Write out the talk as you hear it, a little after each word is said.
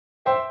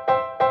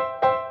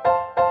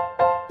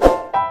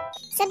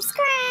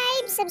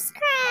Subscribe! Thank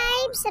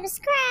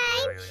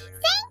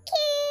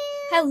you!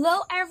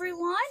 Hello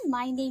everyone!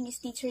 My name is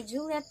Teacher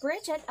Juliet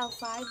Bridget of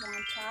 5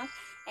 Talk,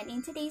 and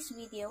in today's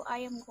video, I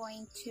am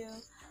going to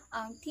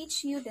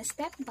teach you the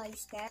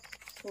step-by-step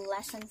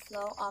lesson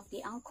flow of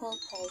the Uncle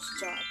Paul's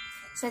job.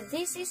 So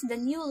this is the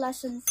new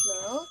lesson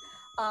flow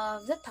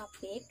of the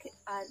topic,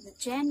 the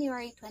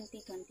January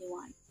 2021.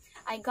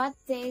 I got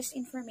this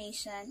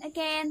information,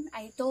 again,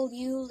 I told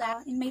you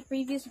that in my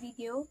previous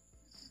video,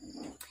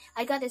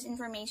 I got this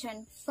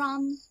information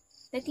from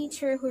the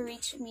teacher who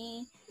reached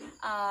me,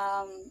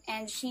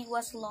 and she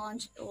was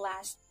launched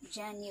last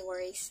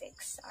January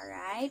 6.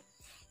 Alright?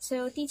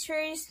 So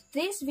teachers,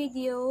 this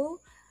video,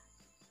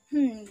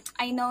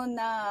 I know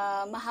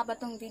na mahaba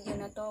tong video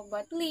na to,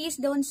 but please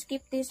don't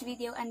skip this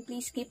video and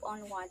please keep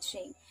on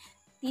watching.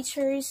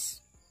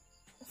 Teachers,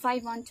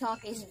 5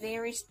 Talk is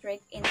very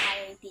strict in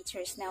hiring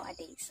teachers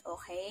nowadays,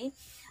 okay?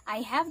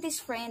 I have this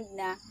friend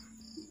na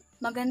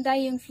maganda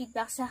yung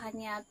feedback sa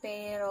kanya,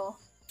 pero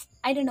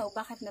I don't know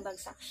bakit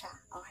nabagsak siya,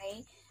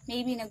 okay?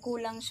 Maybe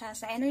nagkulang siya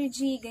sa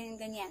energy,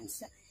 ganyan-ganyan.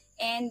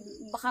 And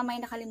baka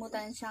may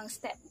nakalimutan siyang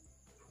step.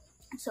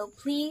 So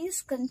please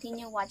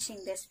continue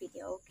watching this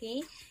video,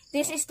 okay?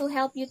 This is to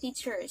help you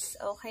teachers,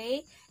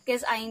 okay?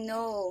 Because I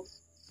know.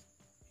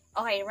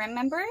 Okay,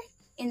 remember?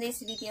 In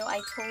this video,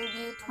 I told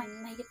you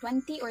 20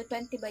 or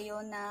 20 ba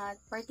yun na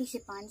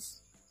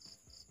participants?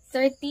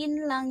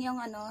 13 lang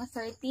yung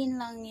 13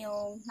 lang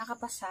yung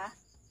nakapasa,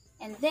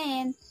 and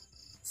then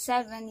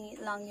 7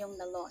 lang yung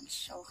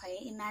na-launch.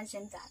 Okay?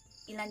 Imagine that.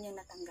 Ilan yung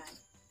natanggal.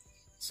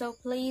 So,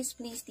 please,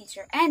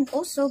 teacher. And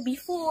also,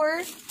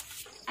 before,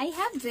 I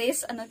have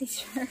this,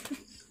 teacher?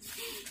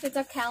 It's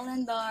a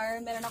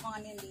calendar. Meron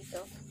akong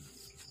dito.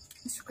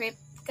 Script.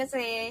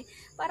 Kasi,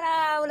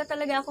 para wala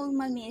talaga akong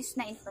ma-miss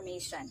na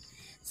information.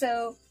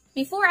 So,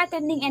 before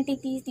attending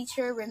NTT,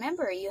 teacher,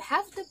 remember, you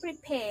have to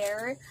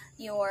prepare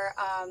your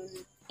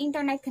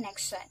internet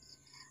connection.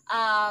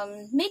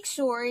 Make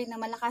sure na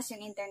malakas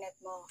yung internet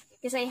mo.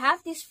 Because I have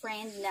this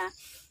friend na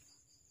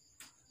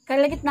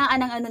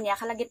kalagitnaan ng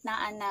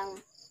kalagitnaan ng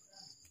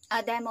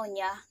demo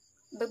niya,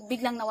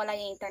 biglang nawala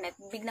yung internet,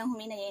 biglang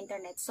humina yung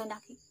internet. So,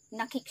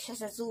 nakick siya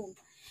sa Zoom.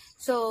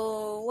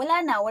 So,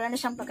 wala na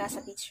siyang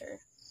pag-asa, teacher.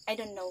 I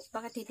don't know,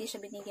 bakit hindi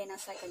siya binigyan ng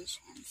second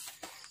chance.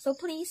 So,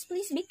 please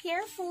be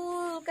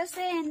careful.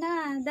 Kasi,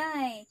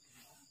 dai.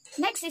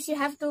 Next is you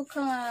have to,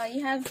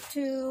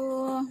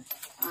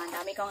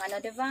 dami kong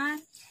diba?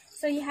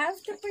 So, you have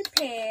to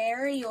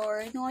prepare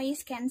your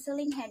noise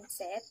cancelling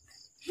headset.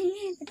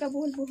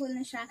 Nagkabuhol-buhol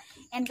na siya.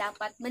 And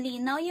dapat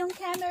malinaw yung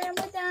camera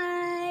mo,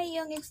 dai.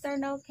 Yung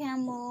external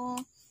cam mo.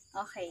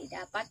 Okay,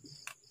 dapat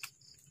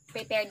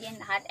prepared yan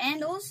lahat.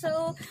 And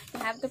also,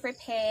 you have to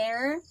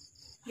prepare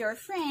your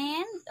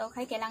friend.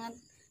 Okay,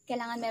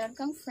 kailangan meron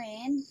kang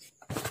friend.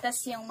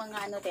 Tas yung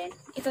mga din.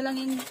 Ito lang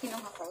yung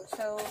kinuha ko.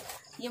 So,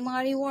 yung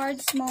mga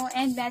rewards mo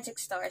and magic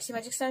stars. Si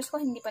magic stars ko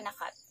hindi pa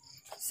na-cut.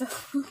 So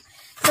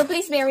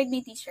please bear with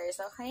me, teachers,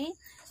 okay?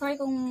 Sorry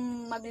kung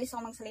mabilis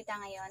ako magsalita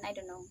ngayon. I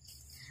don't know.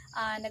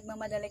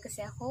 Nagmamadali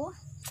kasi ako.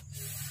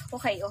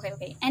 Okay.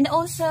 And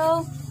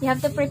also, you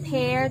have to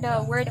prepare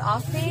the word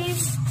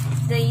office,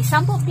 the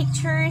sample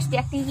pictures,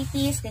 the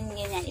activities,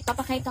 ganyan.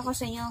 Ipapakita ko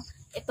sa inyo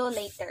ito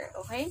later,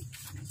 okay?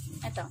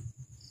 Ito.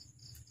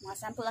 Mga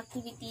sample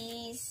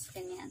activities,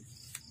 ganyan.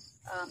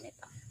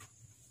 Ito.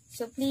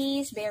 So,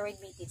 please bear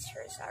with me,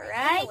 teachers,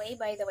 alright?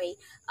 By the way,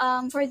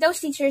 for those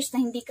teachers na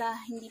hindi pa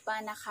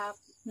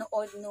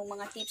nakanood ng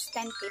mga tips,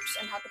 10 tips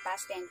on how to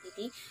pass the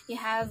NTT,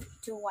 you have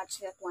to watch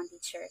that one,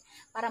 teacher,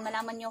 para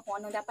malaman nyo kung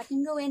ano dapat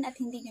nyo gawin at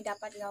hindi nyo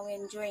dapat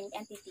gawin during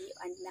NTT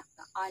on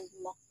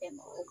mock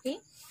demo,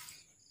 okay?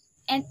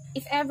 And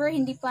if ever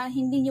hindi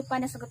nyo pa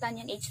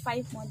nasagutan yung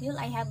H5 module,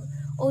 I have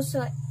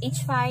also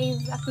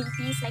H5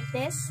 activities like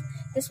this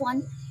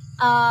one.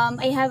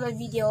 I have a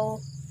video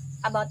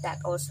about that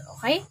also,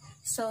 okay?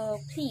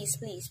 So please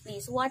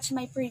watch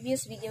my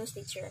previous videos,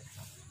 teacher.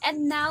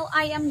 And now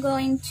I am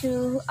going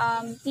to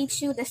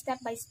teach you the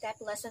step-by-step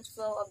lesson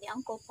flow of the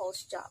Uncle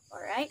Paul's job,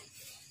 alright?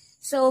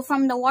 So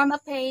from the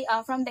warm-up page,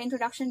 from the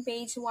introduction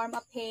page,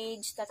 warm-up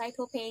page, the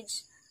title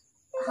page,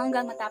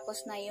 hanggang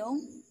matapos na yung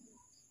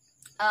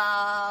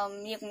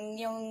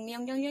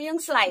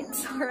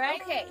slides,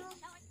 alright?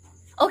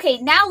 Okay,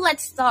 now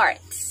let's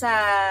start sa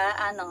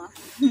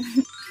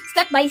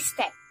step by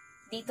step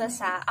dito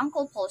sa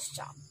Uncle Paul's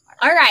job.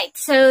 Alright,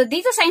 so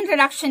dito sa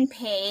introduction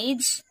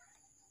page,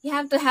 you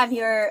have to have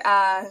your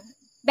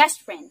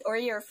best friend or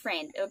your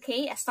friend,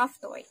 okay? A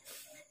stuffed toy.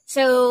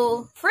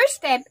 So, first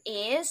step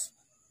is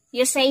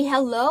you say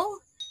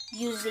hello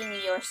using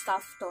your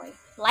stuffed toy.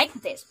 Like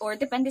this. Or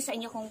depende sa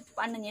inyo kung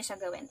paano niyo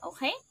siya gawin,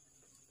 okay?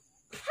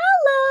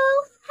 Hello!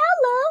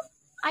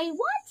 I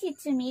want you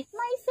to meet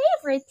my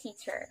favorite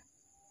teacher.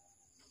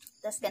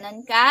 Tas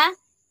ganun ka.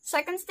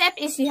 Second step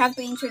is you have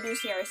to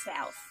introduce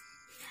yourself.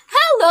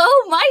 Hello,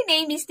 my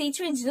name is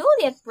Teacher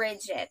Juliet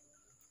Bridget.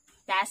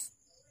 That's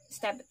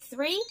step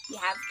 3.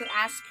 You have to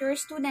ask your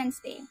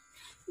student's name.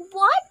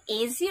 What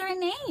is your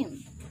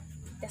name?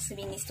 Tas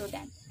sabihin ni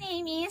student,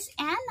 name is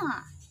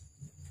Anna.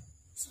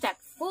 Step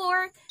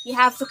 4, you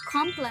have to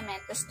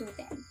compliment the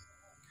student.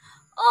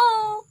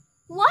 Oh,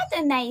 what a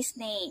nice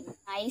name.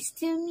 Nice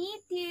to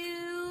meet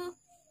you.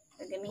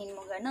 Gagamihin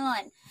mo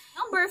ganon.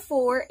 Number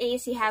 4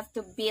 is you have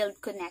to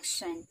build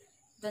connection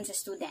dun sa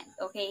student.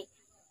 Okay?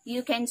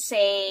 You can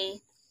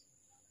say,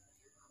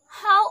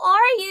 how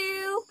are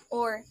you?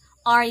 Or,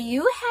 are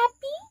you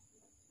happy?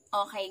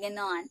 Okay,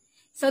 ganon.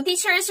 So,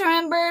 teachers,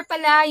 remember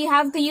pala, you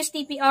have to use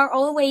TPR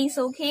always,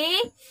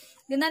 okay?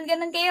 Ganon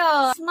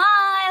kayo.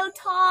 Smile,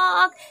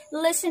 talk,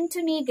 listen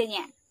to me,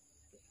 ganyan.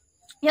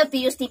 You have to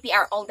use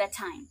TPR all the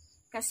time.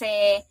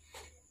 Kasi,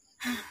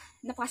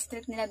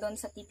 napaka-strict nila doon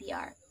sa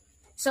TPR.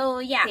 So,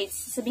 yeah. Okay,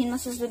 sabihin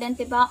mo sa student,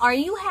 diba? Are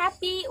you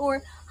happy?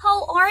 Or,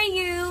 how are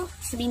you?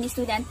 Sabihin ni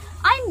student,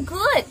 I'm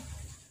good.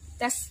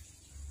 Tapos,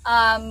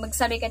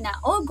 magsabi ka na,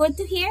 oh, good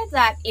to hear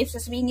that. If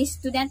sabihin ni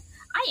student,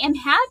 I am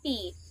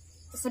happy.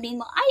 Sabihin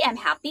mo, I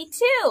am happy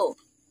too.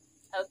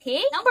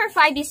 Okay? Number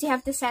 5 is you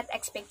have to set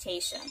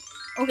expectation.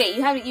 Okay,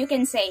 you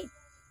can say,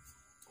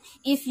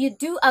 if you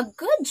do a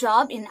good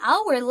job in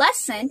our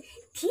lesson,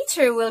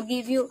 teacher will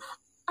give you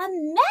a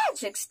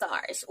magic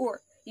stars.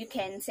 Or, you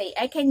can say,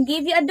 I can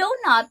give you a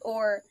donut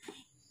or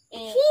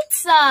a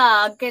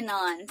pizza.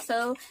 Ganon.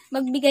 So,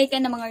 magbigay ka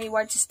ng mga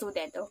rewards sa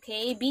student.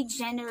 Okay? Be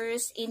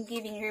generous in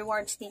giving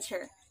rewards,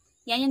 teacher.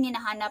 Yan yung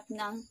hinahanap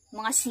ng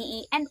mga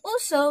CE and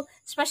also,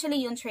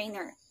 especially yung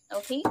trainer.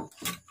 Okay?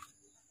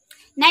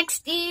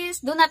 Next is,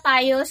 doon na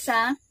tayo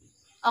sa,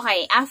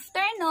 okay,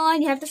 after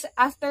nun, you have to,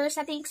 after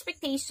setting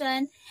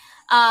expectation,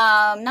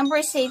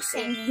 number 6,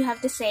 and you have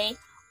to say,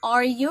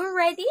 are you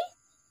ready?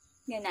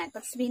 Ganun.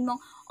 Pag sabihin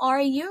mo, are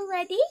you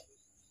ready?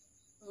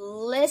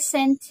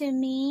 Listen to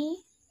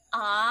me.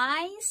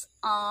 Eyes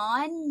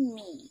on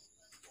me.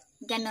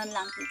 Ganon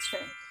lang,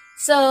 teacher.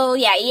 So,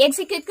 yeah,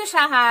 i-execute ko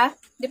siya, ha?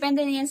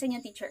 Depende na yan sa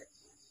inyo, teacher.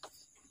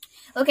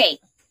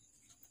 Okay.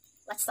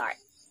 Let's start.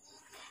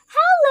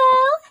 Hello!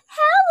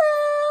 Hello!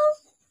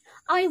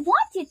 I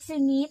want you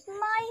to meet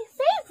my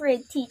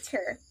favorite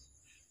teacher.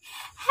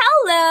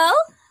 Hello!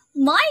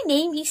 My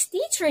name is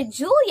Teacher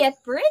Juliet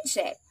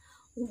Bridget.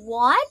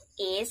 What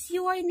is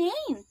your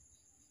name?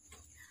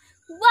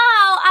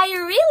 Wow, I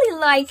really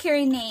like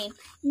your name.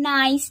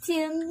 Nice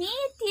to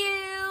meet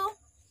you.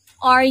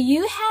 Are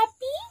you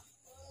happy?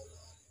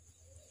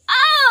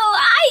 Oh,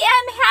 I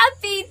am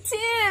happy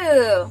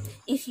too.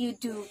 If you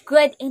do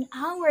good in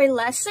our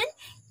lesson,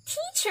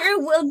 teacher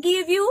will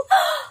give you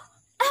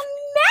a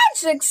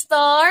magic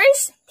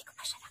stars.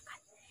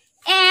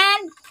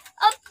 And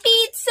a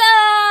pizza.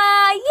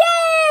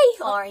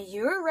 Yay! Are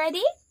you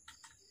ready?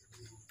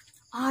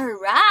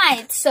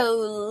 Alright, so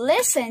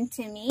listen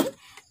to me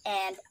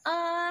and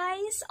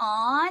eyes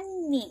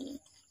on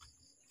me.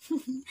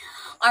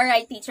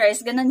 Alright,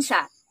 teachers, ganun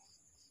siya.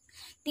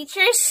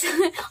 Teachers,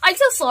 I'm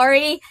so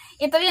sorry.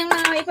 Ito yung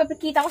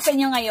ipapakita ko sa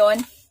inyo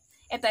ngayon.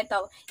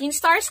 Ito. Yung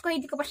stars ko,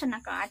 hindi ko pa siya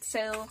nakat.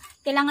 So,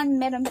 kailangan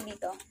meron pa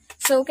dito.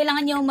 So,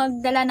 kailangan nyo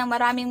magdala ng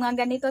maraming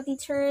mga ganito,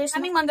 teachers.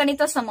 Maraming mga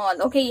ganito sa mall.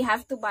 Okay, you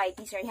have to buy,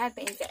 teacher. You have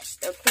to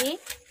invest. Okay?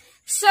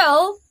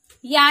 So,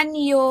 yan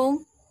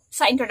yung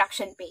sa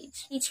introduction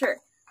page.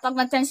 Teacher, pag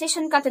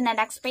mag-transition ka to the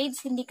next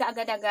page, hindi ka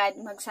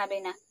agad-agad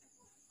magsabi na,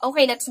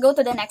 okay, let's go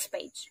to the next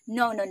page.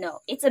 No.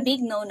 It's a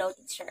big no,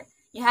 teacher.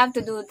 You have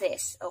to do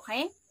this,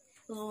 okay?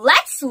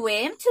 Let's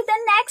swim to the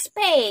next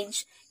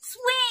page.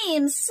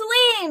 Swim,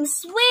 swim,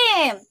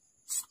 swim.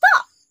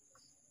 Stop.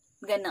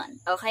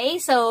 Ganon,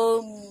 okay?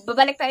 So,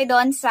 babalik tayo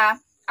doon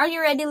sa, are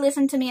you ready?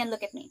 Listen to me and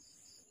look at me.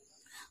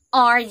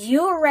 Are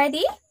you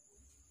ready?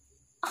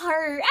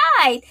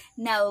 Alright,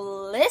 now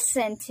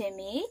listen to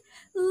me,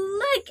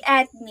 look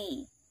at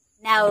me.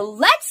 Now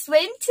let's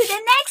swim to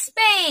the next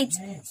page.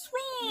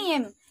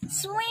 Swim,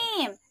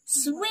 swim,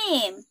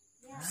 swim.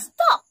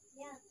 Stop.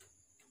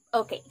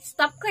 Okay,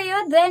 stop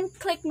kayo, then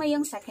click mo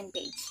yung second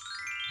page.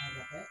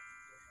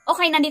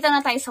 Okay, nandito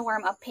na tayo sa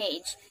warm-up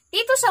page.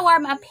 Dito sa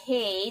warm-up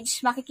page,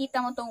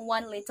 makikita mo tong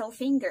one little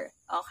finger.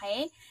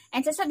 Okay?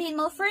 And sasabihin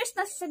mo, first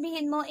na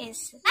sasabihin mo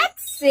is,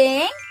 let's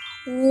sing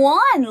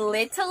one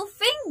little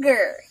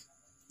finger.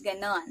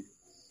 Ganon.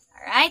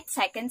 Alright,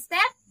 second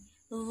step,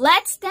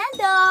 let's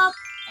stand up.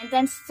 And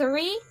then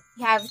 3,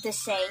 you have to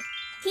say,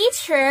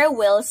 teacher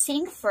will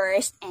sing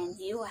first and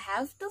you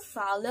have to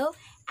follow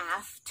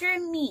after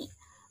me.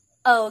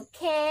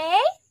 Okay?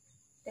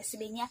 Tapos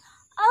sabihin niya,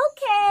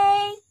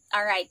 okay.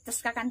 Alright, tapos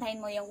kakantahin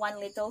mo yung one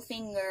little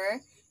finger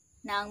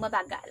ng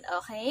mabagal.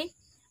 Okay?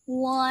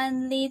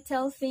 One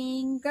little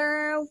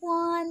finger,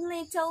 one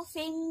little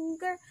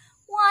finger,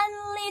 one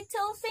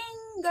little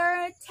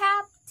finger,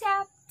 tap,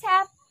 tap,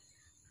 tap.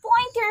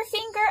 Pointer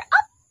finger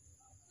up,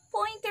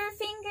 pointer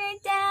finger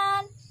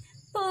down,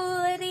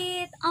 put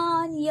it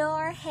on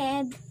your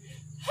head.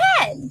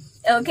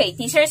 Okay,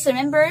 teachers,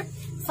 remember,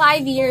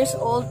 5 years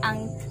old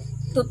ang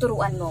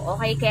tuturuan mo.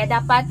 Okay, kaya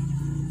dapat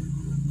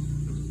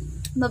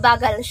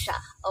mabagal siya.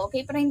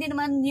 Okay, pero hindi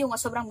naman yung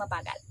sobrang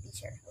mabagal,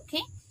 teacher.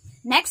 Okay?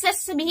 Next,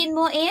 sasabihin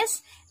mo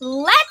is,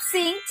 let's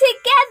sing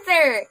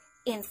together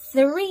in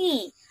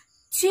 3,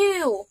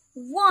 2,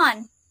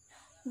 1.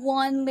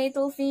 One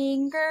little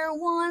finger,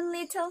 one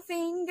little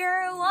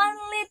finger, one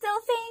little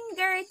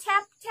finger,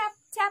 tap, tap,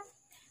 tap.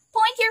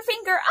 Point your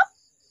finger up,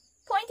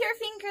 point your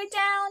finger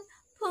down,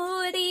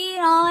 put it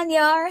on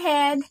your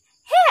head.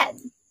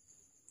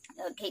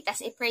 Okay,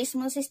 tas i-praise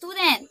mo si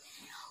student.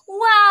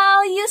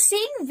 Wow, you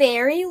sing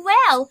very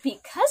well.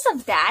 Because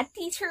of that,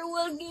 teacher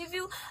will give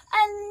you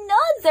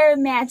another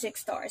magic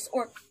stars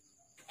or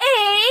a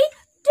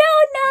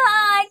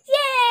donut.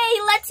 Yay!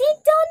 Let's eat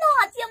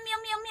donut. Yum,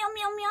 yum, yum, yum,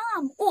 yum,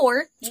 yum.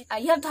 Or,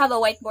 you have to have a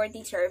whiteboard,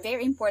 teacher.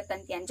 Very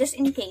important yan. Just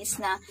in case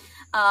na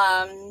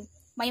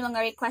may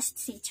mga request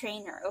si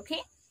trainer,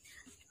 okay?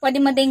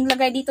 Pwede mo ding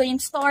lagay dito yung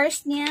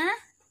stars niya.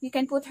 You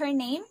can put her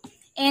name.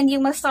 And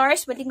yung mga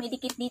stars, pwede mo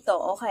idikit dito,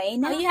 okay?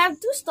 Now, you have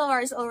 2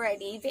 stars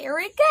already.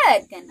 Very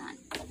good. Ganon.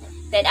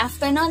 Then,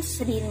 after nun,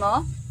 sabihin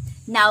mo,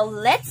 now,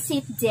 let's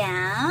sit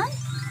down.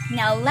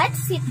 Now, let's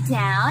sit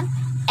down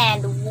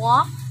and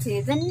walk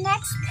to the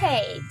next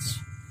page.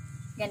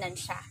 Ganon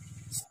siya.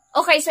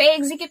 Okay, so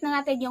i-execute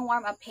na natin yung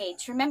warm-up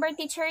page. Remember,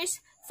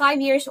 teachers,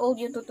 5 years old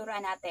yung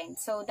tuturuan natin.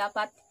 So,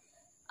 dapat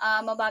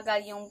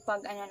mabagal yung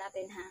pag-ano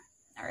natin, ha?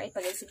 Alright,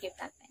 pag-execute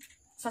natin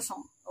sa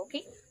song.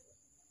 Okay?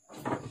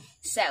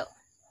 So,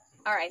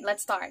 alright,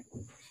 let's start.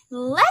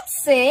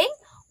 Let's sing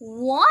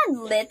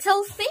One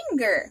Little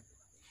Finger.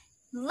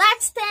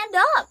 Let's stand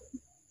up.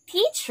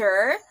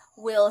 Teacher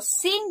will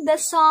sing the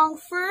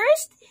song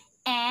first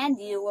and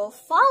you will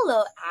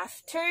follow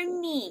after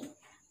me.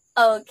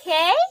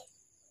 Okay?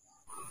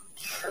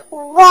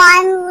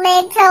 One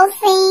little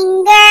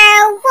finger,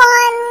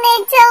 one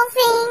little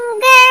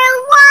finger,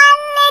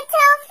 one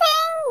little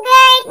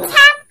finger,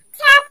 tap,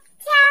 tap,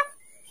 tap.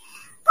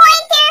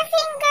 Point your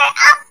finger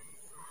up,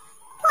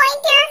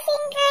 point your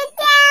finger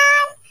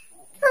down,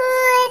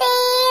 put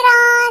it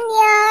on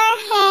your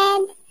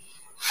head.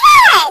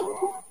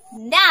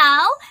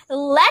 Now,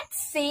 let's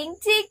sing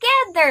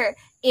together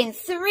in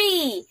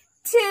 3,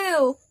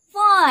 2,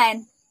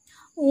 1.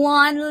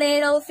 One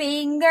little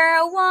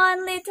finger,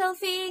 one little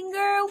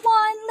finger,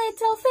 one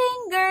little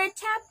finger,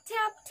 tap,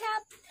 tap,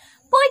 tap.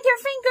 Point your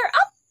finger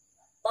up,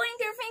 point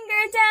your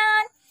finger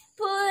down,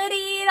 put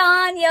it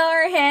on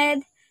your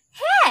head.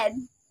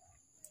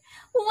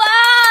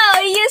 Wow,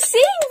 you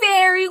sing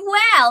very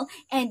well.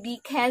 And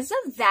because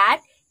of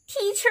that,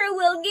 teacher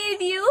will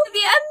give you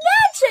the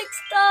magic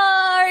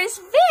stars.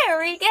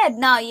 Very good.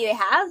 Now you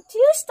have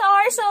 2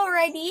 stars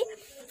already.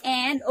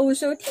 And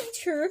also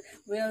teacher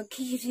will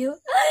give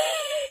you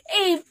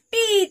a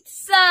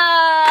pizza.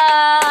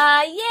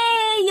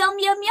 Yay!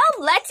 Yum, yum, yum.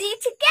 Let's eat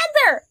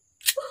together.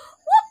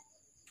 Whoop.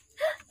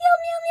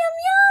 Yum, yum, yum,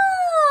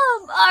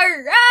 yum. All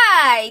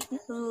right.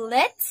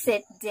 Let's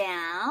sit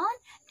down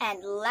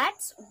and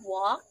let's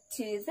walk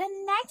to the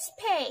next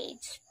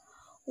page.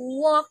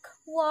 Walk,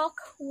 walk,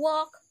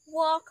 walk,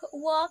 walk,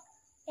 walk,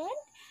 and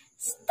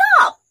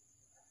stop.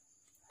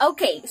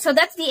 Okay, so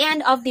that's the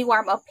end of the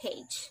warm-up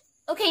page.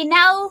 Okay,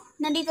 now,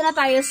 nandito na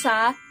tayo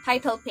sa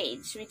title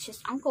page, which is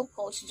Uncle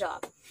Paul's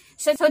job.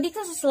 So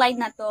dito sa slide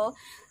na to,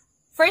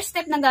 first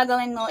step na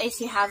gagawin mo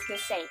is you have to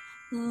say,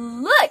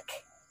 look!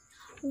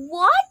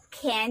 What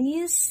can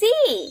you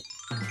see?